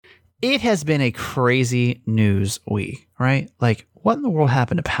It has been a crazy news week, right? Like, what in the world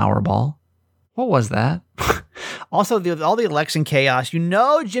happened to Powerball? What was that? Also, all the election chaos. You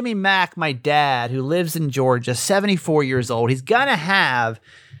know, Jimmy Mack, my dad, who lives in Georgia, 74 years old, he's going to have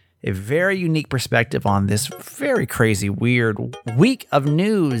a very unique perspective on this very crazy, weird week of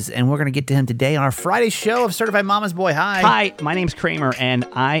news. And we're going to get to him today on our Friday show of Certified Mama's Boy. Hi. Hi, my name's Kramer, and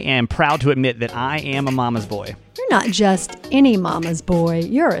I am proud to admit that I am a mama's boy. You're not just any mama's boy,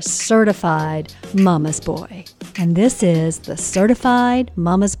 you're a certified mama's boy. And this is the Certified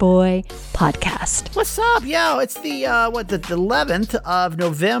Mama's Boy podcast. What's up? Yo, it's the 11th of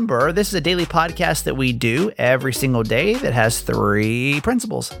November. This is a daily podcast that we do every single day that has 3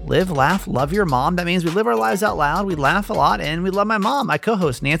 principles. Live, laugh, love your mom. That means we live our lives out loud, we laugh a lot, and we love my mom, my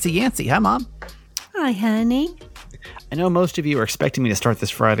co-host, Nancy Yancey. Hi, Mom. Hi, honey. I know most of you are expecting me to start this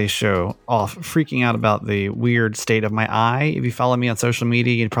Friday show off freaking out about the weird state of my eye. If you follow me on social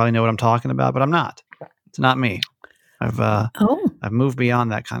media, you probably know what I'm talking about, but I'm not. It's not me. I've moved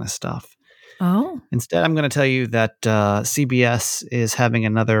beyond that kind of stuff. Oh. Instead, I'm going to tell you that CBS is having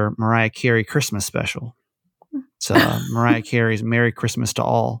another Mariah Carey Christmas special. It's Mariah Carey's Merry Christmas to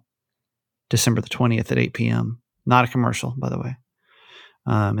All, December the 20th at 8 p.m. Not a commercial, by the way.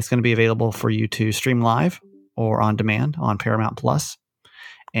 It's going to be available for you to stream live or on demand on Paramount Plus.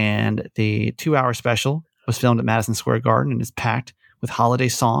 And the 2-hour special was filmed at Madison Square Garden and is packed with holiday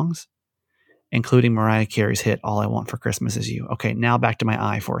songs, including Mariah Carey's hit, All I Want for Christmas Is You. Okay, now back to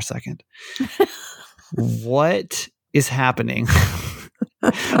my eye for a second. What is happening?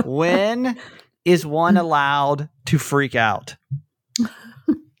 When is one allowed to freak out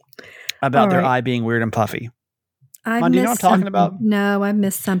about their eye being weird and puffy? Mom, do you know what I'm talking about? No, I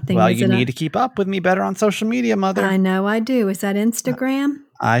missed something. Well, you need to keep up with me better on social media, Mother. I know I do. Is that Instagram?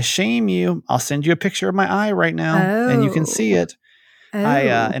 I shame you. I'll send you a picture of my eye right now, and you can see it. Oh.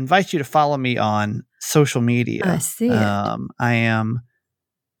 I invite you to follow me on social media. I see it. I am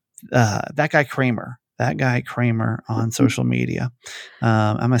that guy Kramer. That guy Kramer on social media.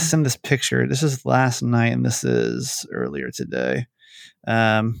 I'm going to send this picture. This is last night, and this is earlier today.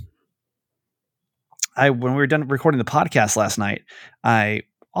 When we were done recording the podcast last night, I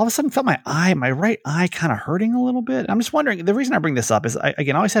all of a sudden felt my right eye kind of hurting a little bit. I'm just wondering, the reason I bring this up is I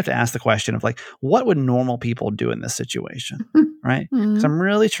always have to ask the question of like, what would normal people do in this situation? Right? Because I'm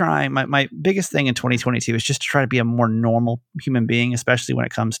really trying, my biggest thing in 2022 is just to try to be a more normal human being, especially when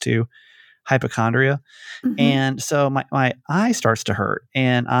it comes to hypochondria. And so my eye starts to hurt,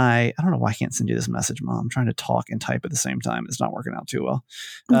 and I don't know why I can't send you this message, Mom. I'm trying to talk and type at the same time. It's not working out too well.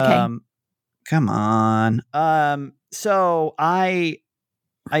 Okay. Come on. So my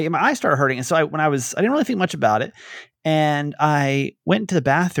eye started hurting. And so I didn't really think much about it. And I went to the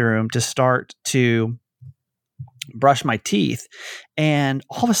bathroom to start to brush my teeth. And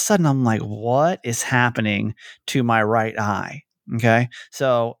all of a sudden I'm like, what is happening to my right eye? Okay.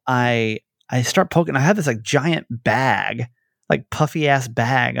 So I start poking. I have this like giant bag, like puffy ass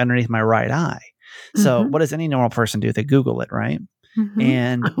bag underneath my right eye. So what does any normal person do? They Google it, right?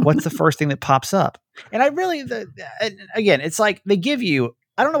 And what's the first thing that pops up? And I really, again, it's like they give you,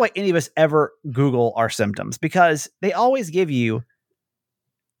 I don't know why any of us ever Google our symptoms, because they always give you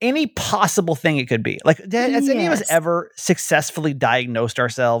any possible thing it could be. Like, has any of us ever successfully diagnosed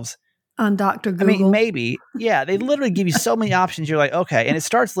ourselves? On Dr. Google? I mean, maybe. Yeah, they literally give you so many options. You're like, okay. And it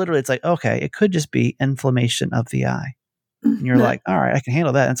starts literally, it's like, okay, it could just be inflammation of the eye. And you're like, all right, I can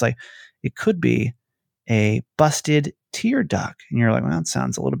handle that. And it's like, it could be a busted tear duct. And you're like, well, that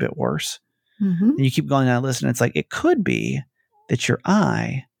sounds a little bit worse. And you keep going down the list, and it's like, it could be that your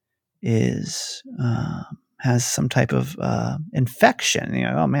eye is has some type of infection. And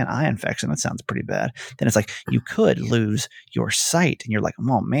you're like, oh man, eye infection, that sounds pretty bad. Then it's like, you could lose your sight. And you're like,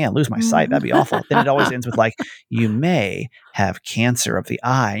 oh man, lose my sight, that'd be awful. Then it always ends with like, you may have cancer of the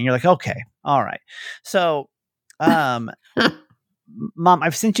eye. And you're like, okay, all right. So Mom,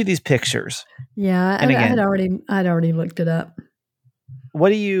 I've sent you these pictures. Yeah, and again, I'd already looked it up. What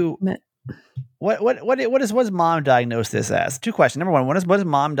do you? What does Mom diagnose this as? 2 questions. Number 1, what does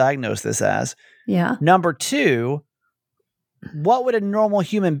Mom diagnose this as? Yeah. Number 2, what would a normal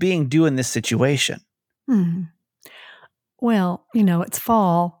human being do in this situation? Well, it's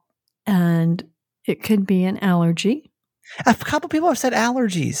fall, and it could be an allergy. A couple people have said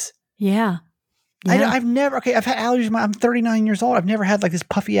allergies. Yeah. I've had allergies. I'm 39 years old. I've never had like this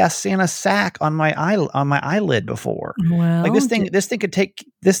puffy ass Santa sack on my eyelid before. Well, like this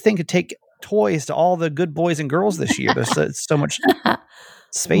thing could take toys to all the good boys and girls this year. There's so much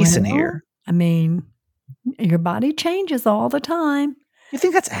space in here. I mean, your body changes all the time. You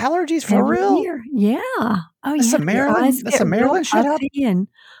think that's allergies for real? Year. Yeah. Oh, that's yeah. a Maryland. That's a Maryland shit up. And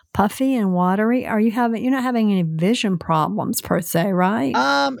puffy and watery? You're not having any vision problems per se, right?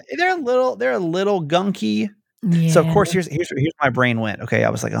 They're a little gunky. Yeah. So of course, here's where my brain went. Okay, I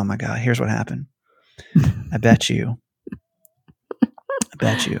was like, oh my God, here's what happened. I bet you.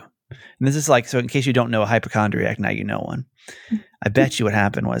 And this is like, so in case you don't know a hypochondriac, now you know one. I bet you what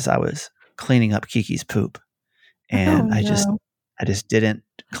happened was I was cleaning up Kiki's poop, and I just didn't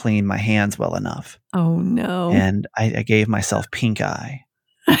clean my hands well enough. Oh no! And I gave myself pink eye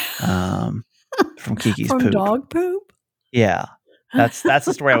from Kiki's from poop. Dog poop. Yeah. That's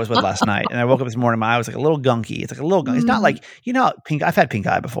the story I was with last night. And I woke up this morning, my eye was like a little gunky. It's like a little gunky. It's not like, pink. I've had pink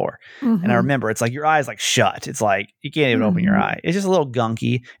eye before. And I remember it's like your eye's like shut. It's like you can't even open your eye. It's just a little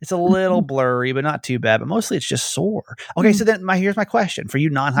gunky. It's a little blurry, but not too bad. But mostly it's just sore. Okay, so then here's my question for you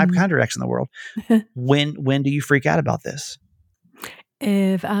non-hypochondriacs in the world. When do you freak out about this?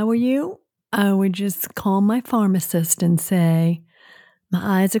 If I were you, I would just call my pharmacist and say,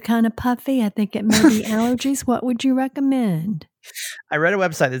 my eyes are kind of puffy. I think it may be allergies. What would you recommend? I read a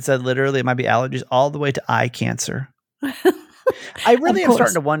website that said literally it might be allergies all the way to eye cancer. I really am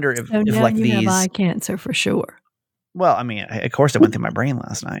starting to wonder if like you these have eye cancer for sure. Well, I mean, of course, it went through my brain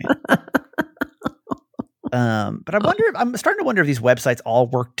last night. But I'm starting to wonder if these websites all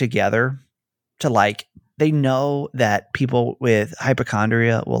work together to like they know that people with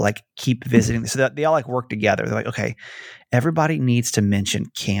hypochondria will like keep visiting, so that they all like work together. They're like, okay, everybody needs to mention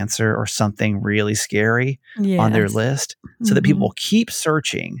cancer or something really scary on their list, so that people will keep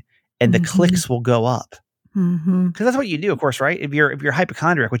searching and the clicks will go up. Because that's what you do, of course, right? If you're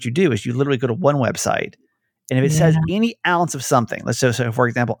hypochondriac, what you do is you literally go to one website, and if it says any ounce of something, let's say, so for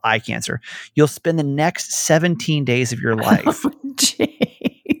example, eye cancer, you'll spend the next 17 days of your life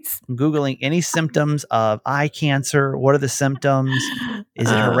Googling any symptoms of eye cancer. What are the symptoms?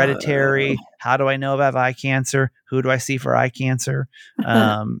 Is it hereditary? How do I know if I have eye cancer? Who do I see for eye cancer?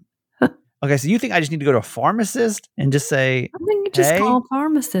 Okay, so you think I just need to go to a pharmacist and just say, I think you just call a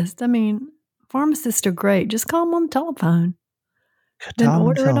pharmacist. I mean, pharmacists are great. Just call them on the telephone. Then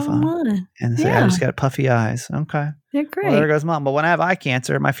order it online. And say, I just got puffy eyes. Okay. They're great. Well, there goes Mom. But when I have eye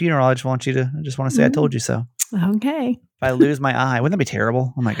cancer at my funeral, I just want to say I told you so. Okay. If I lose my eye, wouldn't that be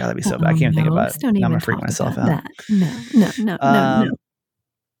terrible? Oh my God, that'd be so bad. I can't even think about it. I'm going to freak myself out. No.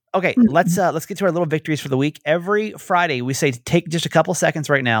 Okay, let's get to our little victories for the week. Every Friday, we say take just a couple seconds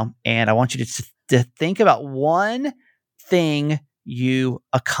right now, and I want you to think about one thing you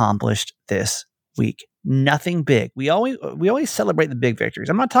accomplished this week. Nothing big. We always celebrate the big victories.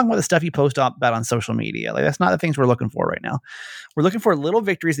 I'm not talking about the stuff you post about on social media. Like that's not the things we're looking for right now. We're looking for little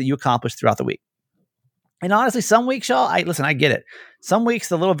victories that you accomplished throughout the week. And honestly, some weeks, y'all, I get it. Some weeks,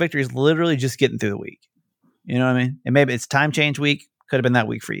 the little victory is literally just getting through the week. You know what I mean? And maybe it's time change week. Could have been that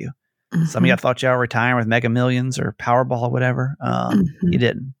week for you. Some of y'all thought y'all were retiring with Mega Millions or Powerball or whatever. You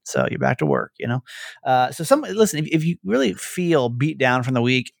didn't. So you're back to work, you know? Listen, if you really feel beat down from the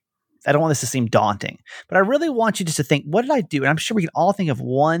week, I don't want this to seem daunting, but I really want you just to think, what did I do? And I'm sure we can all think of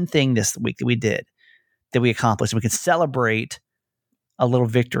one thing this week that we did, that we accomplished, and we can celebrate a little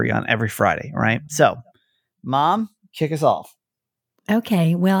victory on every Friday, right? So, Mom, kick us off.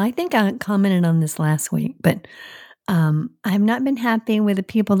 Okay. Well, I think I commented on this last week, but I have not been happy with the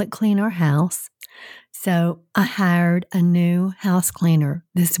people that clean our house. So I hired a new house cleaner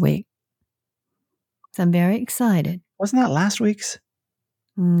this week. So I'm very excited. Wasn't that last week's?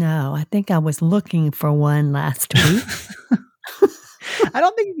 No, I think I was looking for one last week. I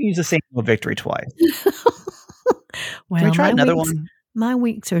don't think you can use the same victory twice. Well, can we try another one? My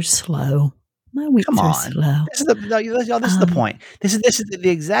weeks are slow. My weeks are slow. This is the point. This is the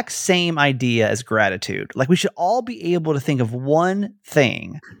exact same idea as gratitude. Like we should all be able to think of one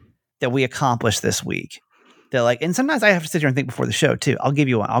thing that we accomplished this week. That like, and sometimes I have to sit here and think before the show too. I'll give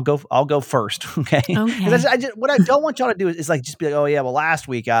you one. I'll go first. Okay. What I don't want y'all to do is like just be like, oh yeah, well last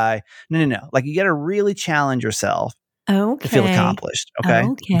week no. Like you got to really challenge yourself to feel accomplished. Okay.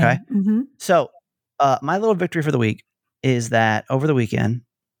 Okay. Mm-hmm. So, my little victory for the week is that over the weekend,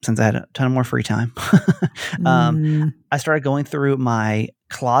 since I had a ton more free time, I started going through my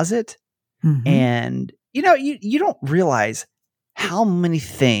closet, and you don't realize how many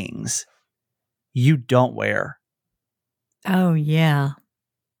things you don't wear. Oh yeah.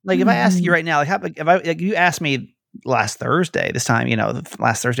 Like if I ask you right now, if you asked me last Thursday, this time,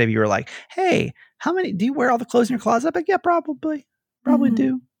 last Thursday, you were like, "Hey, how many do you wear all the clothes in your closet?" I'm like, yeah, probably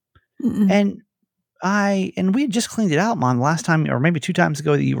do. And we had just cleaned it out, Mom, last time, or maybe 2 times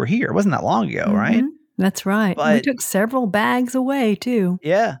ago that you were here. It wasn't that long ago, right? That's right. But we took several bags away too.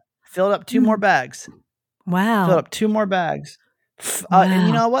 Yeah. Filled up 2 more bags. Wow. Filled up 2 more bags. And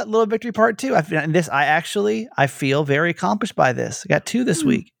you know what? Little victory part 2. I feel very accomplished by this. I got 2 this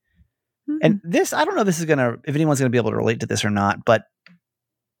week. And this, I don't know if if anyone's gonna be able to relate to this or not, but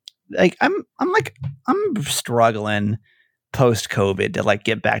like I'm struggling post COVID to like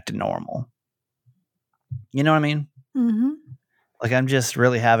get back to normal. You know what I mean? Mm-hmm. Like I'm just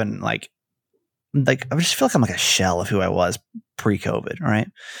really having like I just feel like I'm like a shell of who I was pre-COVID, right?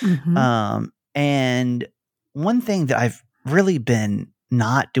 Mm-hmm. And one thing that I've really been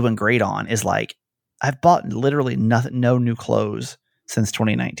not doing great on is like I've bought literally no new clothes since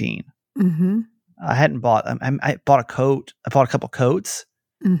 2019. Mm-hmm. I hadn't bought. I bought a coat. I bought a couple coats,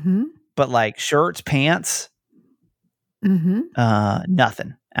 Mm-hmm. but like shirts, pants, Mm-hmm.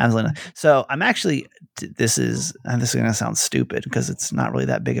 nothing. Absolutely nothing. So I'm actually. This is going to sound stupid because it's not really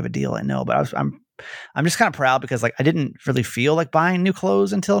that big of a deal. I know, but I'm just kind of proud because like I didn't really feel like buying new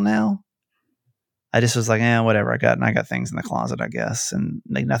clothes until now. I just was like, whatever. I got things in the closet, I guess, and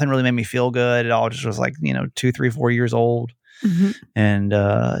like nothing really made me feel good. It all just was like 2, 3, 4 years old. Mm-hmm. And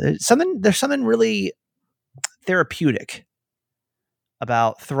there's something really therapeutic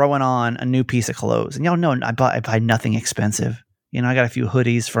about throwing on a new piece of clothes. And y'all know I buy nothing expensive. I got a few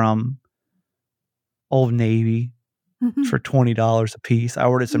hoodies from Old Navy Mm-hmm. for $20 a piece. I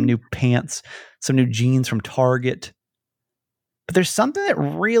ordered some new pants, some new jeans from Target. But there's something that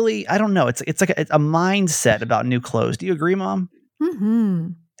really, I don't know. It's like a mindset about new clothes. Do you agree, Mom? Mm-hmm.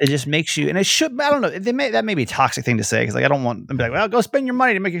 It just makes you, and it should, I don't know, that may be a toxic thing to say because like I don't want them to be like, well, go spend your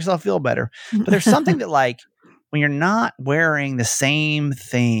money to make yourself feel better. But there's something that like when you're not wearing the same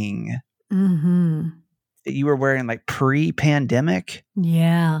thing Mm-hmm. that you were wearing like pre-pandemic,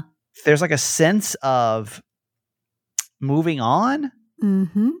 Yeah. there's like a sense of moving on.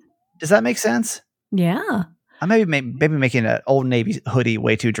 Mm-hmm. Does that make sense? Yeah. I maybe making an Old Navy hoodie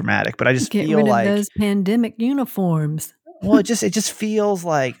way too dramatic, but I just Get feel rid like of those pandemic uniforms. well, it just feels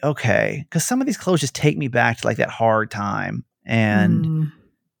like okay, because some of these clothes just take me back to like that hard time, and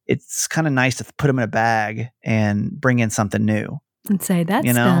it's kind of nice to put them in a bag and bring in something new and say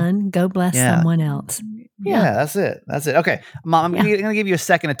that's done. Go bless someone else. Yeah, that's it. Okay, Mom, I'm going to give you a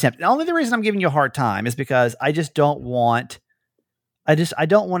second attempt. And only the reason I'm giving you a hard time is because I just don't want. I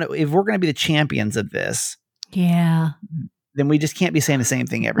don't want to. If we're going to be the champions of this, then we just can't be saying the same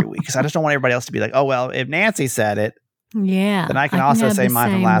thing every week. Because I just don't want everybody else to be like, oh well, if Nancy said it, then I can also say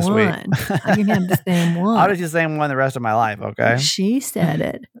mine from last week. I can have the same one. I'll just use the same one the rest of my life. Okay, she said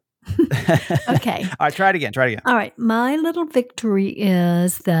it. Okay. All right, try it again. All right. My little victory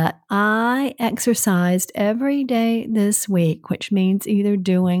is that I exercised every day this week, which means either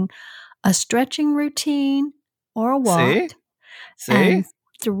doing a stretching routine or a walk. See? And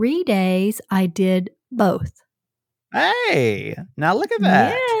 3 days I did both. Hey, now look at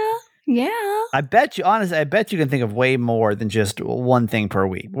that. Yeah. I bet you can think of way more than just one thing per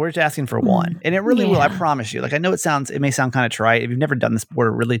week. We're just asking for one. And it really will, I promise you. Like I know it may sound kind of trite. If you've never done this before,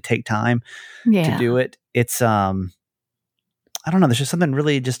 to really take time to do it. It's I don't know, there's just something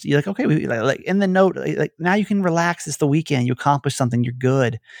really just you're like, okay, like in the note, like now you can relax. It's the weekend, you accomplished something, you're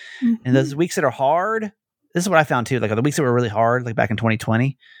good. Mm-hmm. And those weeks that are hard, this is what I found too. Like the weeks that were really hard, like back in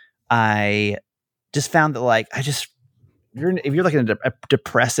 2020, I just found that like if you're like in a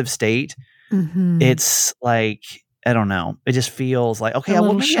depressive state, it's like, I don't know. It just feels like, okay,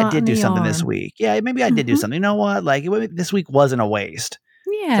 well, maybe I did do something this week. Yeah, maybe I did do something. You know what? Like this week wasn't a waste.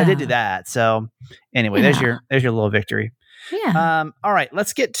 Yeah. So I did do that. So anyway, there's your little victory. Yeah. All right,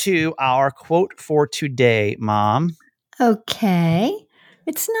 let's get to our quote for today, Mom. Okay.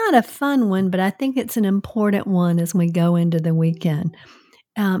 It's not a fun one, but I think it's an important one as we go into the weekend.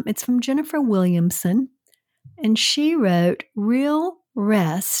 It's from Jennifer Williamson. And she wrote, real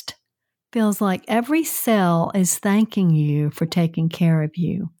rest feels like every cell is thanking you for taking care of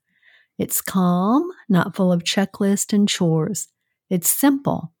you. It's calm, not full of checklists and chores. It's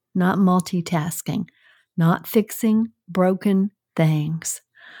simple, not multitasking, not fixing broken things.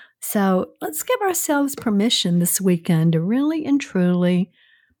 So let's give ourselves permission this weekend to really and truly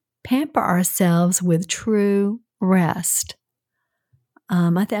pamper ourselves with true rest.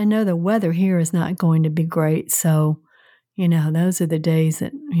 I know the weather here is not going to be great, so, those are the days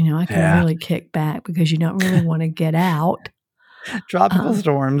that, I can really kick back because you don't really want to get out. Tropical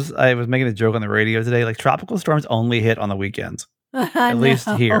storms, I was making a joke on the radio today, like tropical storms only hit on the weekends. At least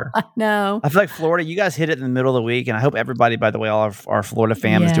here. I know. I feel like Florida, you guys hit it in the middle of the week, and I hope everybody, by the way, all of our Florida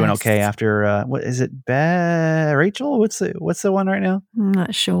fam is doing okay after, what is it, Rachel? What's the one right now? I'm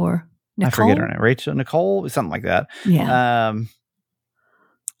not sure. Nicole? I forget her name. Nicole, something like that. Yeah.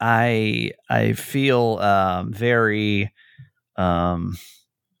 I feel very I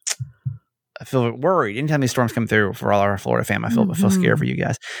feel worried anytime these storms come through for all our Florida fam. I feel scared for you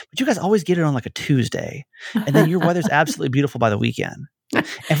guys, but you guys always get it on like a Tuesday, and then your weather's absolutely beautiful by the weekend.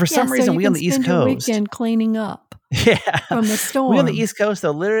 And for some reason, we on the East Your Coast, weekend cleaning up from the storm. we on the East Coast,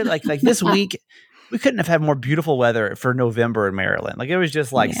 though, literally, like this week, we couldn't have had more beautiful weather for November in Maryland. Like it was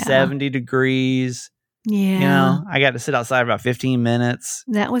just like 70 degrees. Yeah. You know, I got to sit outside about 15 minutes.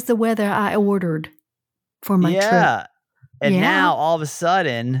 That was the weather I ordered for my trip. And now all of a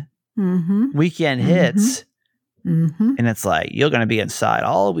sudden, weekend hits. And it's like, you're going to be inside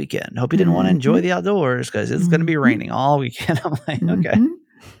all weekend. Hope you didn't want to enjoy the outdoors because it's going to be raining all weekend. I'm like, okay.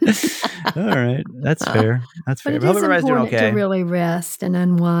 All right. That's fair. That's fair. But it is important to really rest and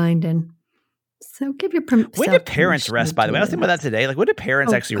unwind. And so give your When do parents rest, by the way? I was thinking about that today. Like, when do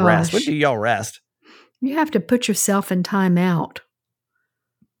parents actually rest? When do y'all rest? You have to put yourself in time out.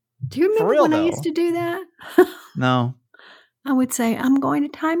 Do you remember when I used to do that? No. I would say, I'm going to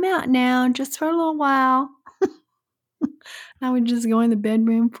time out now just for a little while. I would just go in the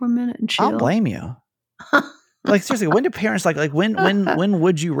bedroom for a minute and chill. I'll blame you. Like seriously, when do parents like when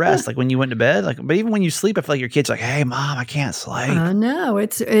would you rest? Like when you went to bed? Like, but even when you sleep, I feel like your kid's like, "Hey, mom, I can't sleep." I know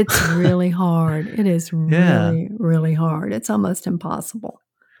it's really hard. It is really really hard. It's almost impossible.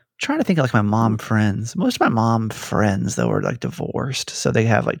 I'm trying to think of like my mom friends. Most of my mom friends though are like divorced, so they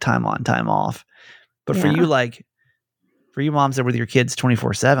have like time on, time off. But for you moms that are with your kids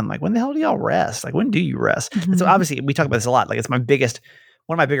 24/7, like when the hell do y'all rest? Like when do you rest? And so obviously we talk about this a lot. Like it's one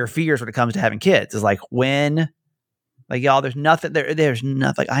of my bigger fears when it comes to having kids is like when, like y'all, there's nothing.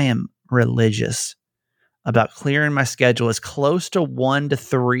 Like I am religious about clearing my schedule as close to 1 to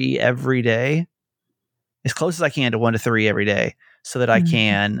 3 every day, as close as I can to 1 to 3 every day, so that I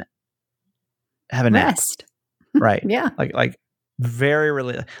can have a nap. Rest. Right. Yeah. Like very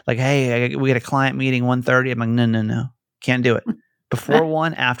really like, hey, we got a client meeting 1:30. I'm like, no. Can't do it. Before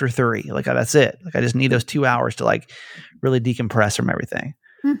 1, after 3. Like that's it. Like I just need those 2 hours to like really decompress from everything.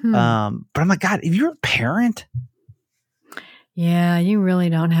 But I'm like, God, if you're a parent, yeah, you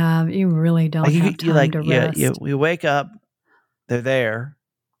really don't have time to rest. We wake up, they're there.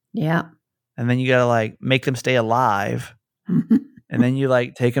 Yeah. And then you got to like make them stay alive. And then you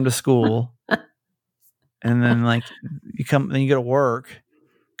like take them to school. And then like then you go to work.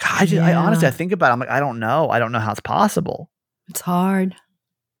 God, I honestly, I think about it. I'm like, I don't know. I don't know how it's possible. It's hard.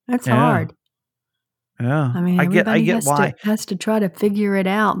 It's hard. Yeah. I mean, I get why. Has to try to figure it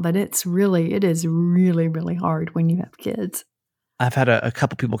out, but it is really, really hard when you have kids. I've had a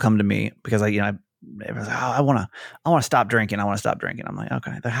couple people come to me because I was like, I want to stop drinking. I want to stop drinking. I'm like,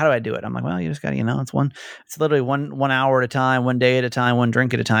 okay, how do I do it? I'm like, well, you just got to, it's literally one hour at a time, 1 day at a time, 1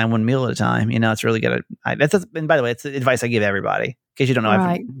 drink at a time, 1 meal at a time. It's really good. And by the way, it's the advice I give everybody. In case you don't know,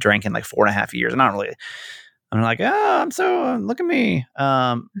 I've drank in like 4.5 years. I'm like, look at me.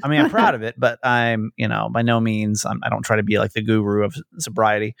 I mean, I'm proud of it, but I'm, by no means, I don't try to be like the guru of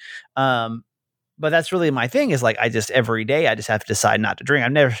sobriety. But that's really my thing is like, every day I just have to decide not to drink. I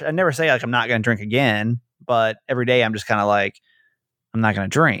never say like, I'm not going to drink again, but every day I'm just kind of like, I'm not going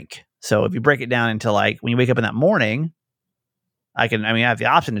to drink. So if you break it down into like, when you wake up in that morning, I have the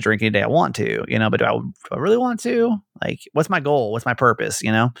option to drink any day I want to, but do I really want to? Like, what's my goal? What's my purpose?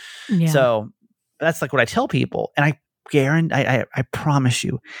 Yeah. So that's like what I tell people. And I guarantee, I promise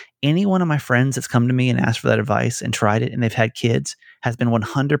you, any one of my friends that's come to me and asked for that advice and tried it and they've had kids has been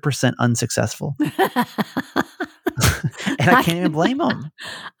 100% unsuccessful. And I can't even blame them.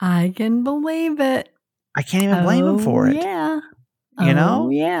 I can believe it. I can't even blame them for it. Yeah.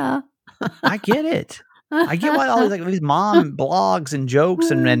 Yeah. I get it. I get why all these mom blogs and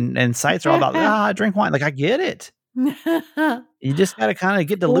jokes and sites are all about, drink wine. Like, I get it. You just got to kind of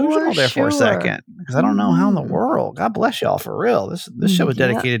get delusional for a second because I don't know how in the world. God bless y'all for real. This show is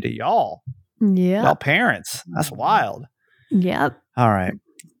dedicated to y'all. Yeah. Y'all parents. That's wild. Yep. All right.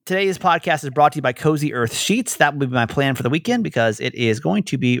 Today's podcast is brought to you by Cozy Earth Sheets. That will be my plan for the weekend because it is going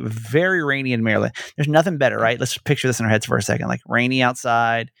to be very rainy in Maryland. There's nothing better, right? Let's picture this in our heads for a second. Like rainy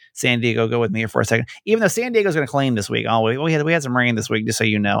outside, San Diego. Go with me here for a second. Even though San Diego's going to claim this week. Oh, we had some rain this week, just so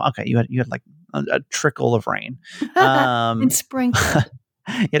you know. Okay, you had like a trickle of rain. And sprinkles.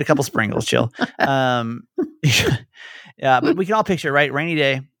 You had a couple sprinkles. Chill. Yeah, but we can all picture, right? Rainy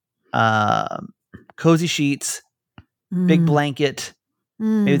day, cozy sheets, big blanket.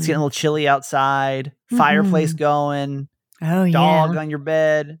 Maybe it's getting a little chilly outside, fireplace going, dog on your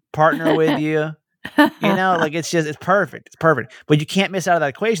bed, partner with you. Like it's perfect. It's perfect. But you can't miss out of that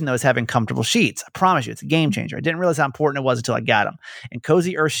equation though is having comfortable sheets. I promise you, it's a game changer. I didn't realize how important it was until I got them. And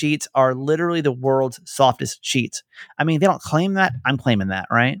Cozy Earth Sheets are literally the world's softest sheets. I mean, they don't claim that. I'm claiming that,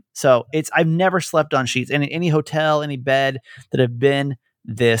 right? So I've never slept on sheets in any hotel, any bed that have been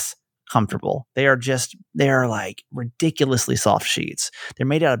this comfortable. They are like ridiculously soft sheets. They're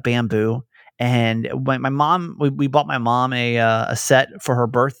made out of bamboo And when my mom, we bought my mom a set for her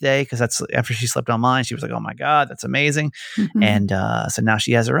birthday because that's after she slept on mine. She was like, "Oh my God, that's amazing!" Mhm. And so now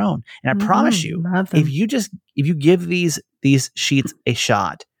she has her own. And I promise you, Love them. if you give these sheets a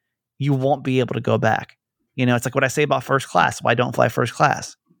shot, you won't be able to go back. It's like what I say about first class. Why I don't fly first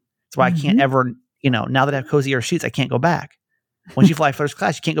class? It's why I can't ever. Now that I have Cozy Earth sheets, I can't go back. Once you fly first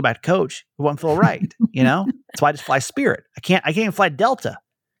class, you can't go back to coach. It won't feel right. That's why I just fly Spirit. I can't even fly Delta.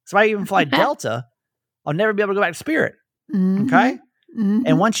 So if I even fly Delta, I'll never be able to go back to Spirit. Okay.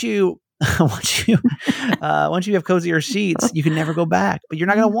 And once you have Cozy Earth sheets, you can never go back, but you're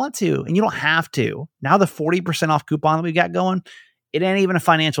not going to want to, and you don't have to. Now the 40% off coupon that we got going, it ain't even a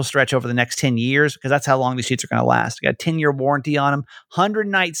financial stretch over the next 10 years because that's how long these sheets are going to last. We got a 10-year warranty on them,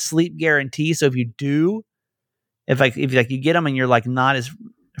 100-night sleep guarantee. So if you get them and you're like not as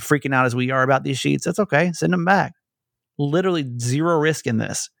freaking out as we are about these sheets, that's okay. Send them back. Literally zero risk in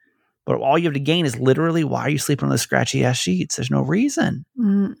this. But all you have to gain is literally, why are you sleeping on those scratchy ass sheets? There's no reason.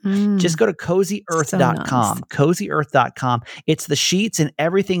 Just go to CozyEarth.com. So nice. CozyEarth.com. It's the sheets and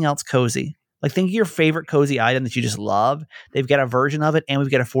everything else cozy. Like think of your favorite cozy item that you just love. They've got a version of it, and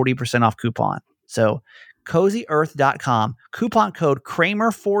we've got a 40% off coupon. So CozyEarth.com, coupon code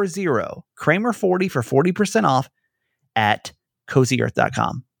Kramer40, Kramer40 for 40% off at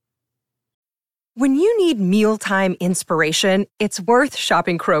CozyEarth.com. When you need mealtime inspiration, it's worth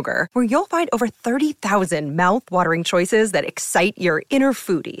shopping Kroger, where you'll find over 30,000 mouth-watering choices that excite your inner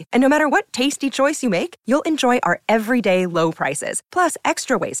foodie. And no matter what tasty choice you make, you'll enjoy our everyday low prices, plus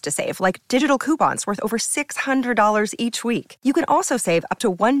extra ways to save, like digital coupons worth over $600 each week. You can also save up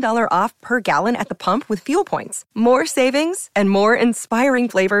to $1 off per gallon at the pump with fuel points. More savings and more inspiring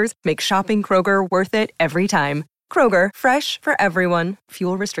flavors make shopping Kroger worth it every time. Kroger, fresh for everyone.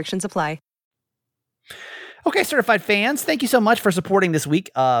 Fuel restrictions apply. Okay, certified fans, thank you so much for supporting this week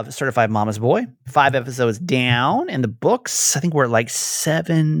of Certified Mama's Boy. 5 episodes down in the books. I think we're at like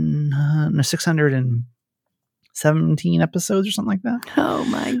 617 episodes or something like that. Oh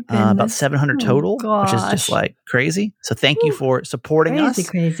my goodness. About 700 total, which is just like crazy. So thank you for supporting us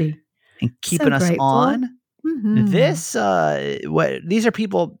Crazy. and keeping us grateful. on. Mhm. These are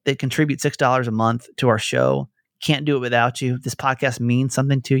people that contribute $6 a month to our show. Can't do it without you. This podcast means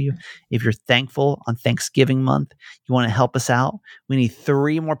something to you. If you're thankful on Thanksgiving month, you want to help us out, we need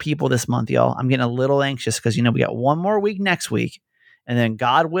 3 more people this month, y'all. I'm getting a little anxious because, we got 1 more week next week. And then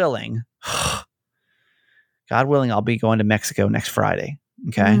God willing, I'll be going to Mexico next Friday.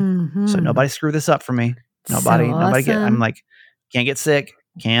 Okay. So nobody screw this up for me. Nobody I'm like, can't get sick.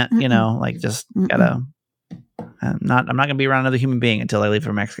 Can't, just gotta, I'm not going to be around another human being until I leave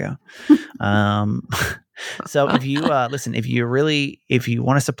for Mexico. So if you if you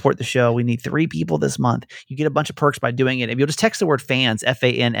want to support the show, we need 3 people this month. You get a bunch of perks by doing it. If you'll just text the word fans,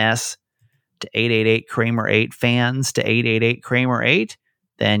 FANS, to 888 Kramer 8, fans to 888 Kramer 8,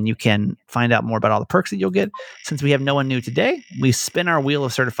 then you can find out more about all the perks that you'll get. Since we have no one new today, we spin our wheel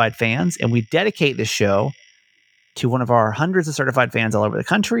of certified fans and we dedicate this show to one of our hundreds of certified fans all over the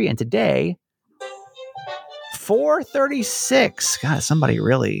country. And today, 436. God, somebody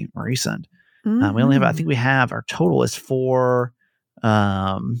really recent. We only have, I think we have, our total is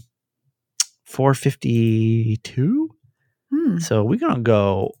 452. So we're going to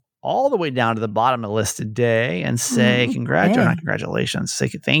go all the way down to the bottom of the list today and say congratulations. Say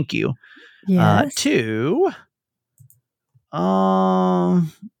thank you to,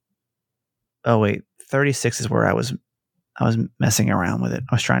 36 is where I was messing around with it.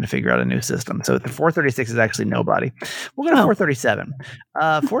 I was trying to figure out a new system. So the 436 is actually nobody. We'll go to 437.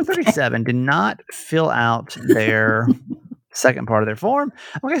 437 did not fill out their second part of their form.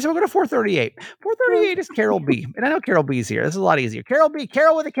 Okay, so we'll go to 438. 438 is Carol B. And I know Carol B's here. This is a lot easier. Carol B.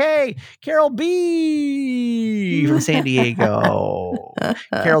 Carol with a K. Carol B. from San Diego.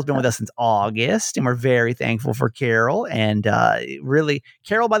 Carol's been with us since August, and we're very thankful for Carol. And really,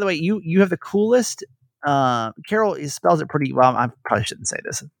 Carol, by the way, you have the coolest. Carol spells it pretty well. I probably shouldn't say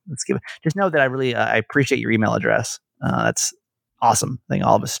this. Just know that I really I appreciate your email address. That's awesome. I think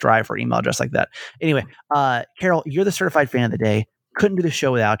all of us strive for an email address like that. Anyway, Carol, you're the certified fan of the day. Couldn't do the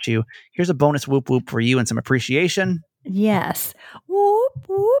show without you. Here's a bonus whoop whoop for you and some appreciation. Yes. Whoop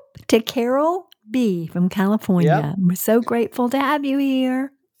whoop to Carol B from California. Yep. We're so grateful to have you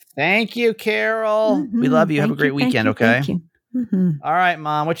here. Thank you, Carol. We love you. Have a great weekend. Okay. Thank you. All right,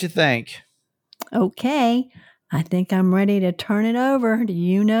 Mom. What you think? Okay. I think I'm ready to turn it over. Do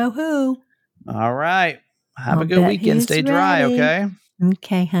you know who? All right. Have a good weekend. Stay dry, ready. okay?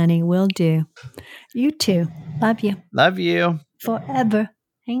 Okay, honey. Will do. You too. Love you. Love you. Forever.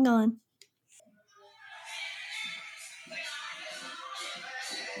 Hang on.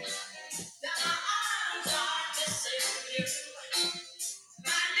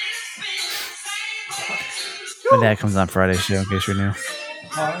 My dad comes on Friday show, in case you're new.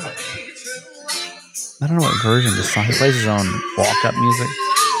 I don't know what version this song. He plays his own walk-up music.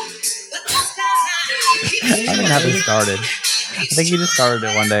 I don't know how this started. I think he just started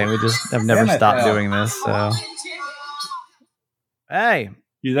it one day, and we just have never stopped doing this. So, hey,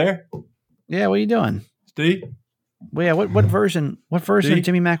 You there, yeah, what are you doing? Steve? Well, yeah, what version? What version of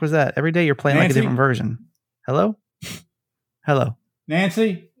Jimmy Mack was that? Every day you're playing like a Nancy? different version. Hello.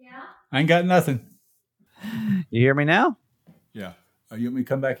 Nancy? Yeah. I ain't got nothing. You hear me now? Yeah. You want me to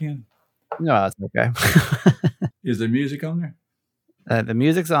come back in? No, that's okay. Is the music on there? The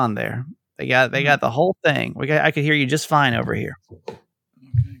music's on there. They got the whole thing. I could hear you just fine over here. Okay,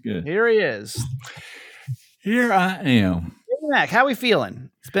 good. Here he is. Here I am. Jimmy Mack, how we feeling?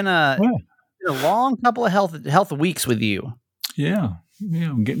 It's been a long couple of health weeks with you. Yeah.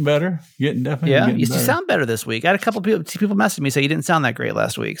 I'm getting better. Getting Yeah, better. you sound better this week. I had a couple of people messaged me say you didn't sound that great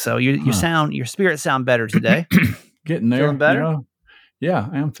last week. So your spirits sound better today. Getting there. Feeling better? Yeah,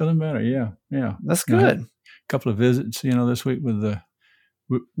 I am feeling better. Yeah. That's I had good. a couple of visits, this week with the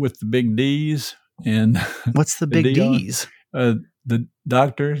big D's and What's the big D's? the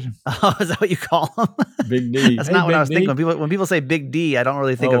doctors. Oh, is that what you call them? Big D. That's not what I was thinking. When people say big D, I don't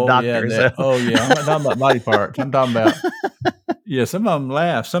really think of doctors. Yeah, I'm not talking about body parts. I'm talking about some of them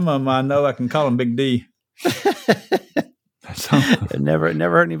laugh. Some of them I know I can call them Big D. Never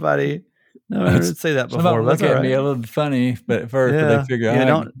heard anybody. Never heard it say that before. Some of them look at me a little funny, but at first they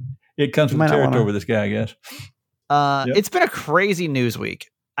figure it comes with territory with this guy, I guess. It's been a crazy news week.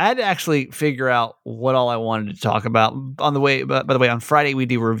 I had to actually figure out what all I wanted to talk about on the way. By the way, on Friday we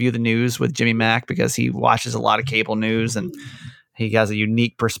do review the news with Jimmy Mack because he watches a lot of cable news and he has a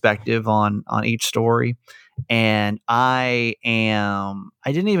unique perspective on each story. And I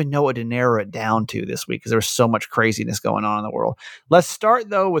didn't even know what to narrow it down to this week because there was so much craziness going on in the world. Let's start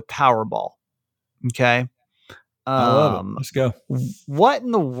though with Powerball. Okay. I love it. Let's go. What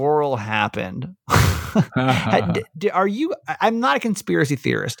in the world happened? Are you? I'm not a conspiracy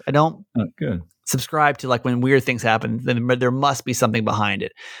theorist. I don't subscribe to like when weird things happen, then there must be something behind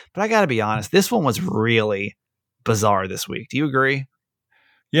it. But I got to be honest, this one was really bizarre this week. Do you agree?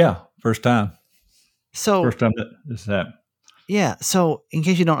 Yeah, first time. So first time that this happened. Yeah. So in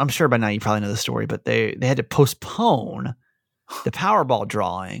case you don't, I'm sure by now you probably know the story, but they had to postpone the Powerball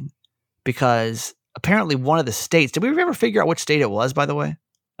drawing because apparently one of the states. Did we ever figure out which state it was? By the way.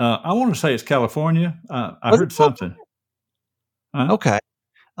 I want to say it's California. I heard something. Okay.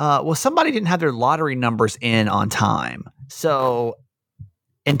 Well, somebody didn't have their lottery numbers in on time. So,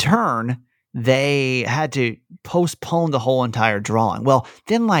 in turn, they had to postpone the whole entire drawing. Well,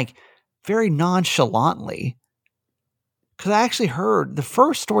 then, like, very nonchalantly, because I actually heard the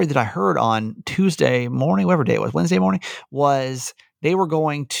first story that I heard on Tuesday morning, whatever day it was, Wednesday morning, was they were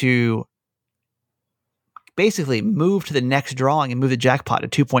going to basically move to the next drawing and move the jackpot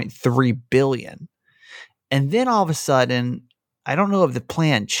to $2.3 billion. And then all of a sudden, I don't know if the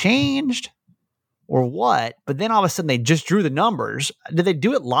plan changed or what, but then all of a sudden they just drew the numbers. Did they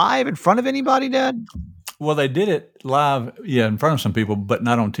do it live in front of anybody, Dad? Well, they did it live, in front of some people, but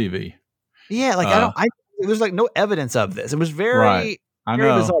not on TV. Yeah, like there's like no evidence of this. It was very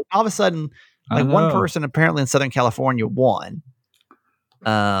bizarre. All of a sudden, like one person apparently in Southern California won.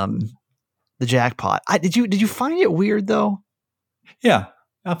 The jackpot. Did you find it weird though? Yeah,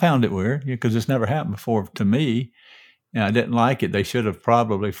 I found it weird because it's never happened before to me, and I didn't like it. They should have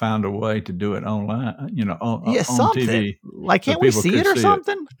probably found a way to do it online, on TV. Like, can't we see it or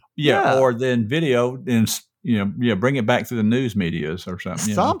something? Yeah, or then video and bring it back to the news medias or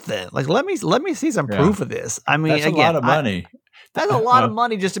something. Something like let me see some proof of this. I mean, that's a lot of money. That's a lot of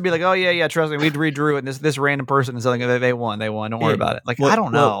money just to be like, oh yeah, trust me, we redrew it. And this random person is something they won. Don't worry about it. Like, I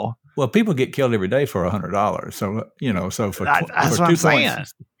don't know. Well, people get killed every day for $100. So so for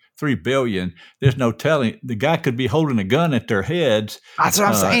 $2.3 billion, there's no telling. The guy could be holding a gun at their heads. That's what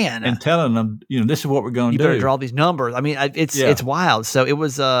I'm saying, and telling them, this is what we're going to do. You better draw these numbers. I mean, it's wild. So it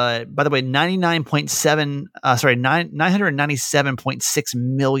was, by the way, $997.6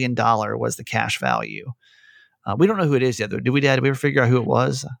 million was the cash value. We don't know who it is yet, though. Did we ever figure out who it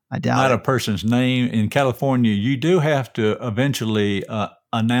was? I doubt Not it. a person's name. In California, you do have to eventually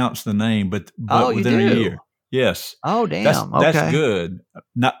announce the name, but within a year. Yes. Oh, damn. That's good.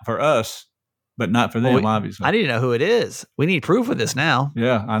 Not for us, but not for them, obviously. I need to know who it is. We need proof of this now.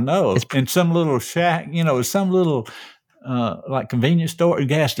 Yeah, I know. It's in some little shack, some little like convenience store or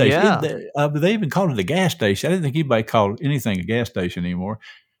gas station. Yeah. They even called it a gas station. I didn't think anybody called anything a gas station anymore.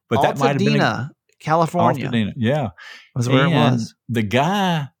 But that might have been California. Altadena, yeah. Was where it was. The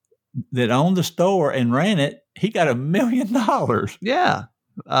guy that owned the store and ran it, he got $1 million. Yeah.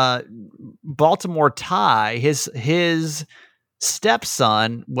 Baltimore tie, his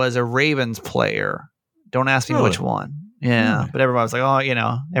stepson was a Ravens player. Don't ask me which one. Yeah, but everybody was like, oh,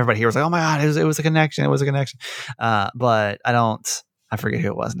 everybody here was like, oh my God, it was a connection. It was a connection. But I forget who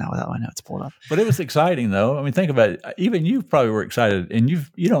it was now without my notes pulled up. But it was exciting, though. I mean, think about it. Even you probably were excited, and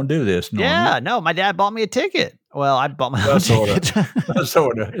you don't do this normally. Yeah, no, my dad bought me a ticket. Well, I bought my own ticket.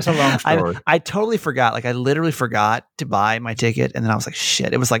 Sort of. It's a long story. I totally forgot. Like, I literally forgot to buy my ticket, and then I was like,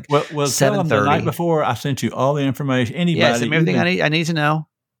 shit. It was like 7:30. Tell them the night before I sent you all the information. Anybody, send me everything I need to know.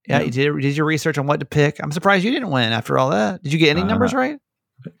 Yeah, you did your research on what to pick. I'm surprised you didn't win after all that. Did you get any numbers right?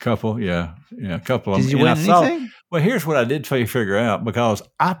 A couple, yeah, a couple of them. Did you win anything? Well, here's what I did figure out, because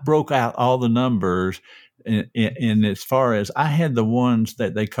I broke out all the numbers in as far as I had the ones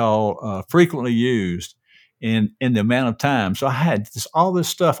that they call frequently used in the amount of time. So I had all this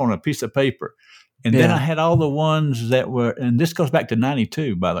stuff on a piece of paper. And then I had all the ones that were, and this goes back to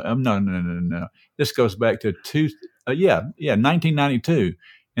 92, by the way. No. This goes back to 1992.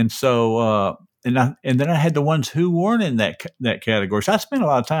 And so, and then I had the ones who weren't in that category. So I spent a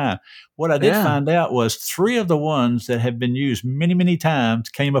lot of time. What I did find out was 3 of the ones that had been used many, many times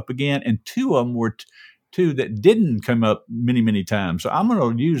came up again, and 2 of them were two that didn't come up many, many times. So I'm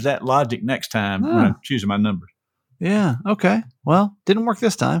going to use that logic next time when I'm choosing my numbers. Yeah. Okay. Well, didn't work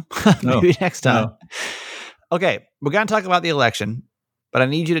this time. Maybe next time. No. Okay. We're going to talk about the election, but I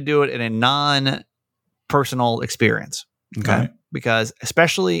need you to do it in a non-personal experience. Okay. Right. Because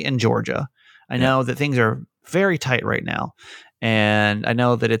especially in Georgia, I know that things are very tight right now, and I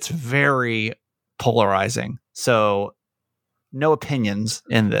know that it's very polarizing. So no opinions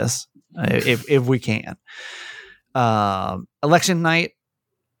in this, if we can. Election night,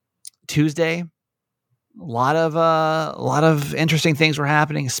 Tuesday, a lot of interesting things were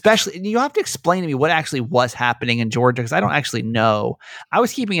happening. Especially, you have to explain to me what actually was happening in Georgia, because I don't actually know. I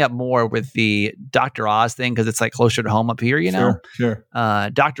was keeping up more with the Dr. Oz thing because it's like closer to home up here, Sure.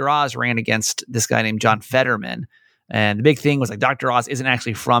 Dr. Oz ran against this guy named John Fetterman, and the big thing was like Dr. Oz isn't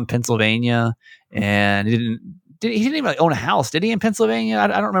actually from Pennsylvania, and he didn't even own a house, did he, in Pennsylvania? I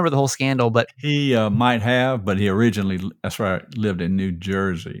don't remember the whole scandal, but he might have, but he originally, that's right, lived in New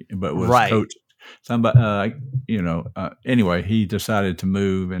Jersey, but was coached. Somebody, anyway, he decided to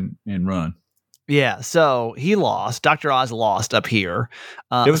move and run. Yeah, so he lost. Dr. Oz lost up here.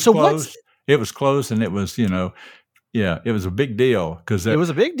 It was close. It was close, and it was, it was a big deal, because it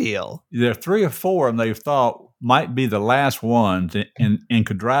was a big deal. There are 3 or 4 of them they thought might be the last ones, and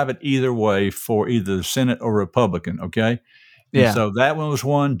could drive it either way for either the Senate or Republican. Okay, and so that one was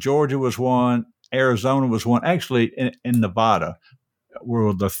one. Georgia was one. Arizona was one. Actually, in Nevada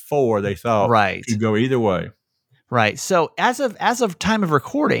were the 4 they thought could go either way. Right. So as of time of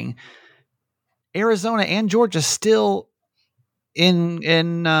recording, Arizona and Georgia still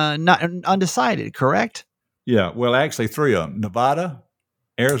in not undecided, correct? Yeah. Well, actually 3 of them: Nevada,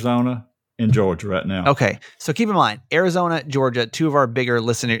 Arizona, and Georgia right now. Okay. So keep in mind, Arizona, Georgia, 2 of our bigger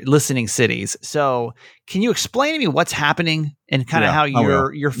listening cities. So can you explain to me what's happening and kind of how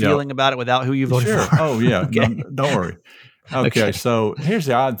you're feeling about it without who you voted for? Oh yeah. Okay. No, don't worry. Okay, so here's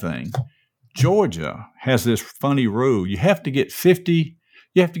the odd thing. Georgia has this funny rule. You have to get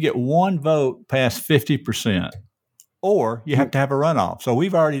 1 vote past 50%, or you have to have a runoff. So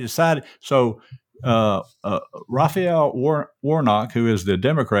we've already decided. So Raphael Warnock, who is the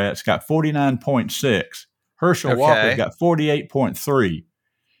Democrats, got 49.6. Herschel Walker got 48.3.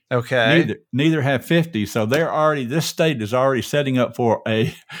 Okay. Neither have 50. So this state is already setting up for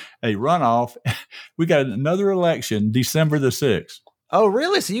a runoff. We got another election December the 6th. Oh,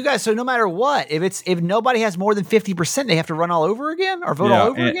 really? So you guys, no matter what, if nobody has more than 50%, they have to run all over again or vote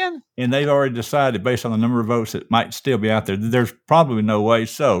all over again? And they've already decided, based on the number of votes that might still be out there, there's probably no way.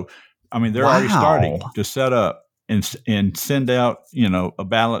 So, I mean, they're already starting to set up and send out,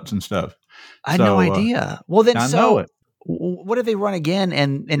 ballots and stuff. I had no idea. Well, then, what if they run again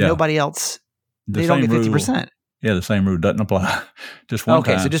and nobody else? They don't get 50%. Yeah, the same rule doesn't apply. Just one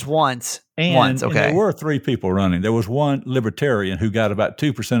time. Okay, so just once. And there were 3 people running. There was one libertarian who got about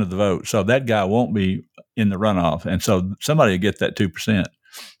 2% of the vote. So that guy won't be in the runoff. And so somebody will get that 2%.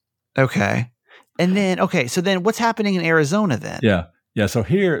 Okay. And then, so then what's happening in Arizona then? Yeah. Yeah. So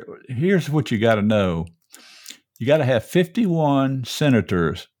here's what you got to know. You got to have 51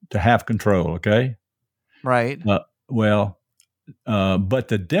 senators to have control. Okay. Right. But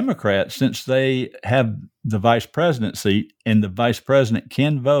the Democrats, since they have the vice president seat and the vice president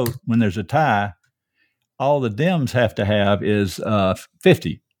can vote when there's a tie, all the Dems have to have is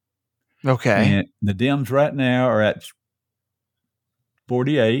 50. Okay. And the Dems right now are at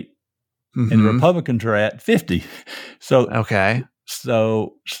 48, and the Republicans are at 50. So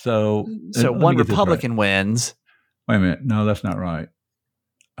So let me one get this Republican wins. right. Wait a minute. No, that's not right.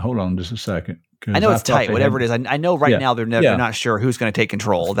 Hold on just a second. I know it's tight, whatever it is. I know right now they're not sure who's going to take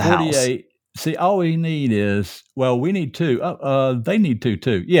control of the House. See, all we need is, we need 2. They need 2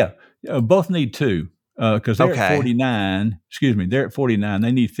 too. Yeah, both need 2 because they're at 49. Excuse me, they're at 49.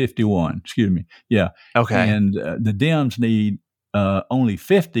 They need 51. Excuse me. Yeah. Okay. And the Dems need only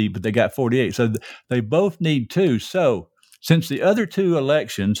 50, but they got 48. So they both need 2. So since the other 2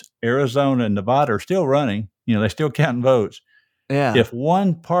 elections, Arizona and Nevada, are still running, they're still counting votes. Yeah. If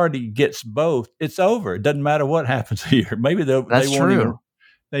one party gets both, it's over. It doesn't matter what happens here. Maybe they won't even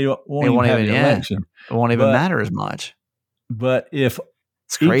have the election. It won't even matter as much. But if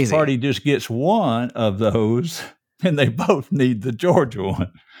it's crazy. Each party just gets one of those, then they both need the Georgia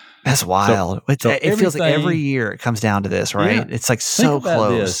one. That's wild. It feels like every year it comes down to this, right? Yeah. It's like so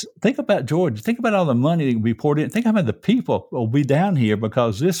close. Think about Georgia. Think about all the money that can be poured in. Think how many the people will be down here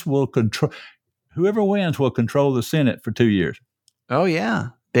because this will control. Whoever wins will control the Senate for 2 years. Oh,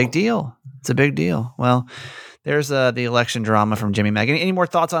 yeah. Big deal. It's a big deal. Well, there's the election drama from Jimmy Mack. Any more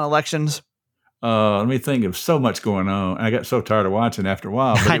thoughts on elections? Let me think of so much going on. I got so tired of watching after a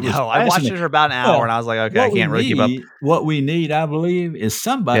while. But I know. I watched it for about an hour, and I was like, okay, I can't really keep up. What we need, I believe, is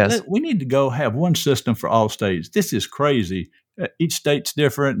somebody. Yes. We need to go have one system for all states. This is crazy. Each state's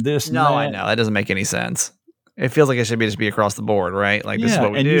different. I know. That doesn't make any sense. It feels like it should just be across the board, right? Like this is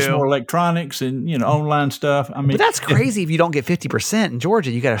what we do. And use more electronics and online stuff. I mean, but that's crazy. If you don't get 50% in Georgia,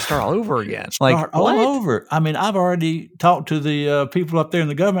 you got to start all over again. All over. I mean, I've already talked to the people up there in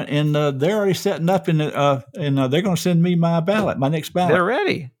the government, and they're already setting up, and they're going to send me my next ballot. They're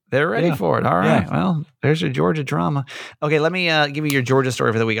ready. They're ready for it. All right. Yeah. Well, there's your Georgia drama. Okay, let me give you your Georgia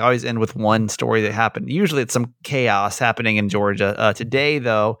story for the week. I always end with one story that happened. Usually it's some chaos happening in Georgia. Today,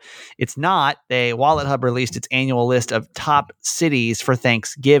 though, it's not. Wallet Hub released its annual list of top cities for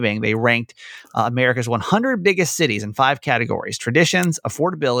Thanksgiving. They ranked America's 100 biggest cities in 5 categories: traditions,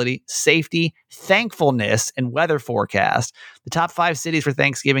 affordability, safety, thankfulness, and weather forecast. The top 5 cities for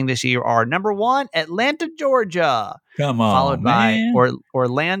Thanksgiving this year are number 1, Atlanta, Georgia. Come on, followed man. by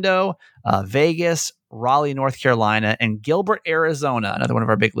Orlando, Vegas, Raleigh, North Carolina, and Gilbert, Arizona, another one of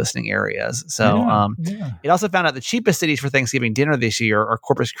our big listening areas. So it also found out the cheapest cities for Thanksgiving dinner this year are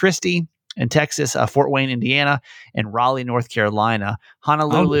Corpus Christi in Texas, Fort Wayne, Indiana, and Raleigh, North Carolina.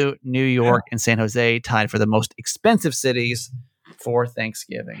 Honolulu, New York, and San Jose tied for the most expensive cities for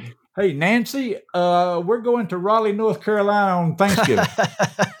Thanksgiving. Hey, Nancy, we're going to Raleigh, North Carolina on Thanksgiving.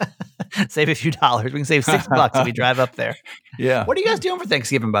 Save a few dollars. We can save $6 if we drive up there. Yeah. What are you guys doing for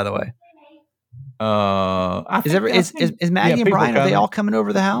Thanksgiving, by the way? Is Maggie and Brian, are they all coming over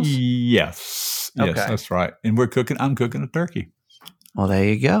to the house? Yes. Okay. Yes, that's right. And I'm cooking a turkey. Well, there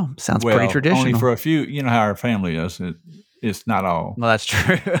you go. Sounds pretty traditional. Only for a few. You know how our family is. It's not all. Well, that's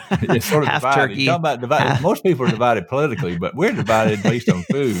true. It's sort of half divided. turkey. Talking about divided. Most people are divided politically, but we're divided based on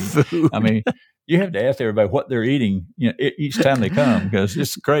food. I mean, you have to ask everybody what they're eating each time they come because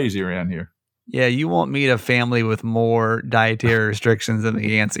it's crazy around here. Yeah, you won't meet a family with more dietary restrictions than the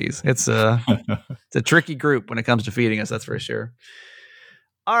Yanceys. It's a tricky group when it comes to feeding us, that's for sure.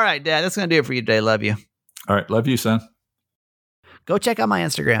 All right, Dad, that's going to do it for you today. Love you. All right, love you, son. Go check out my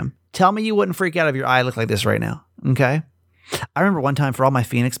Instagram. Tell me you wouldn't freak out if your eye looked like this right now, okay? I remember one time for all my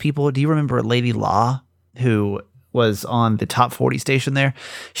Phoenix people, do you remember Lady Law, who was on the top 40 station there?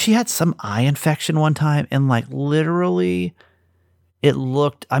 She had some eye infection one time, and literally it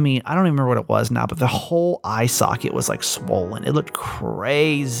looked, I don't even remember what it was now, but the whole eye socket was swollen. It looked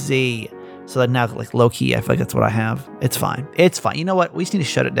crazy. So that now low key, I feel like that's what I have. It's fine. It's fine. You know what? We just need to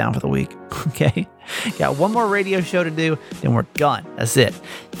shut it down for the week. Okay. Got one more radio show to do, then we're done. That's it.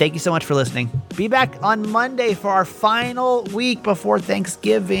 Thank you so much for listening. Be back on Monday for our final week before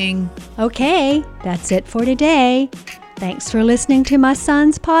Thanksgiving. Okay. That's it for today. Thanks for listening to my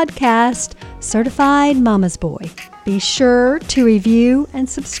son's podcast, Certified Mama's Boy. Be sure to review and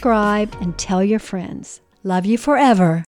subscribe and tell your friends. Love you forever.